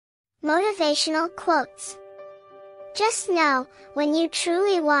Motivational quotes. Just know, when you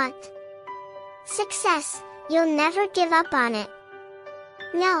truly want success, you'll never give up on it.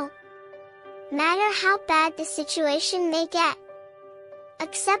 No matter how bad the situation may get,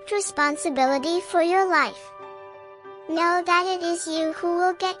 accept responsibility for your life. Know that it is you who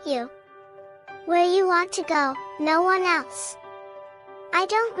will get you where you want to go, no one else. I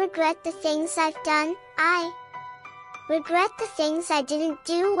don't regret the things I've done, I regret the things I didn't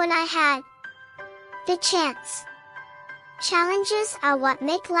do when I had the chance. Challenges are what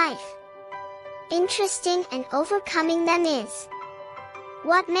make life interesting, and overcoming them is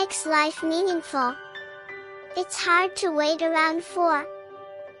what makes life meaningful. It's hard to wait around for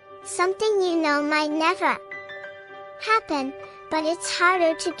something you know might never happen, but it's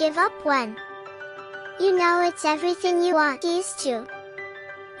harder to give up when you know it's everything you want. Keys to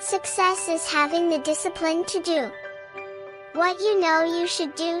success is having the discipline to do what you know you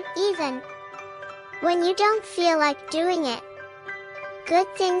should do, even when you don't feel like doing it. Good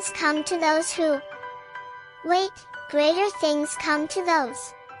things come to those who wait, greater things come to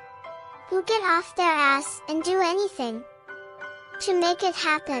those who get off their ass and do anything to make it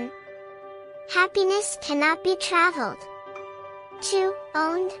happen. Happiness cannot be traveled to,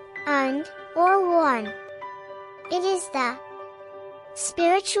 owned, earned, or worn. It is the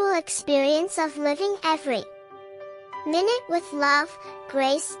spiritual experience of living every minute with love,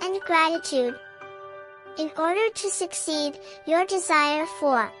 grace, and gratitude. In order to succeed, your desire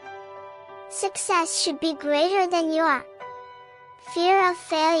for success should be greater than your fear of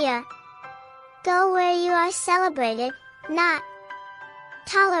failure. Go where you are celebrated, not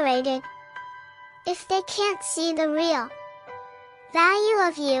tolerated. If they can't see the real value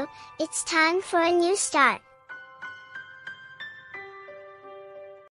of you, it's time for a new start.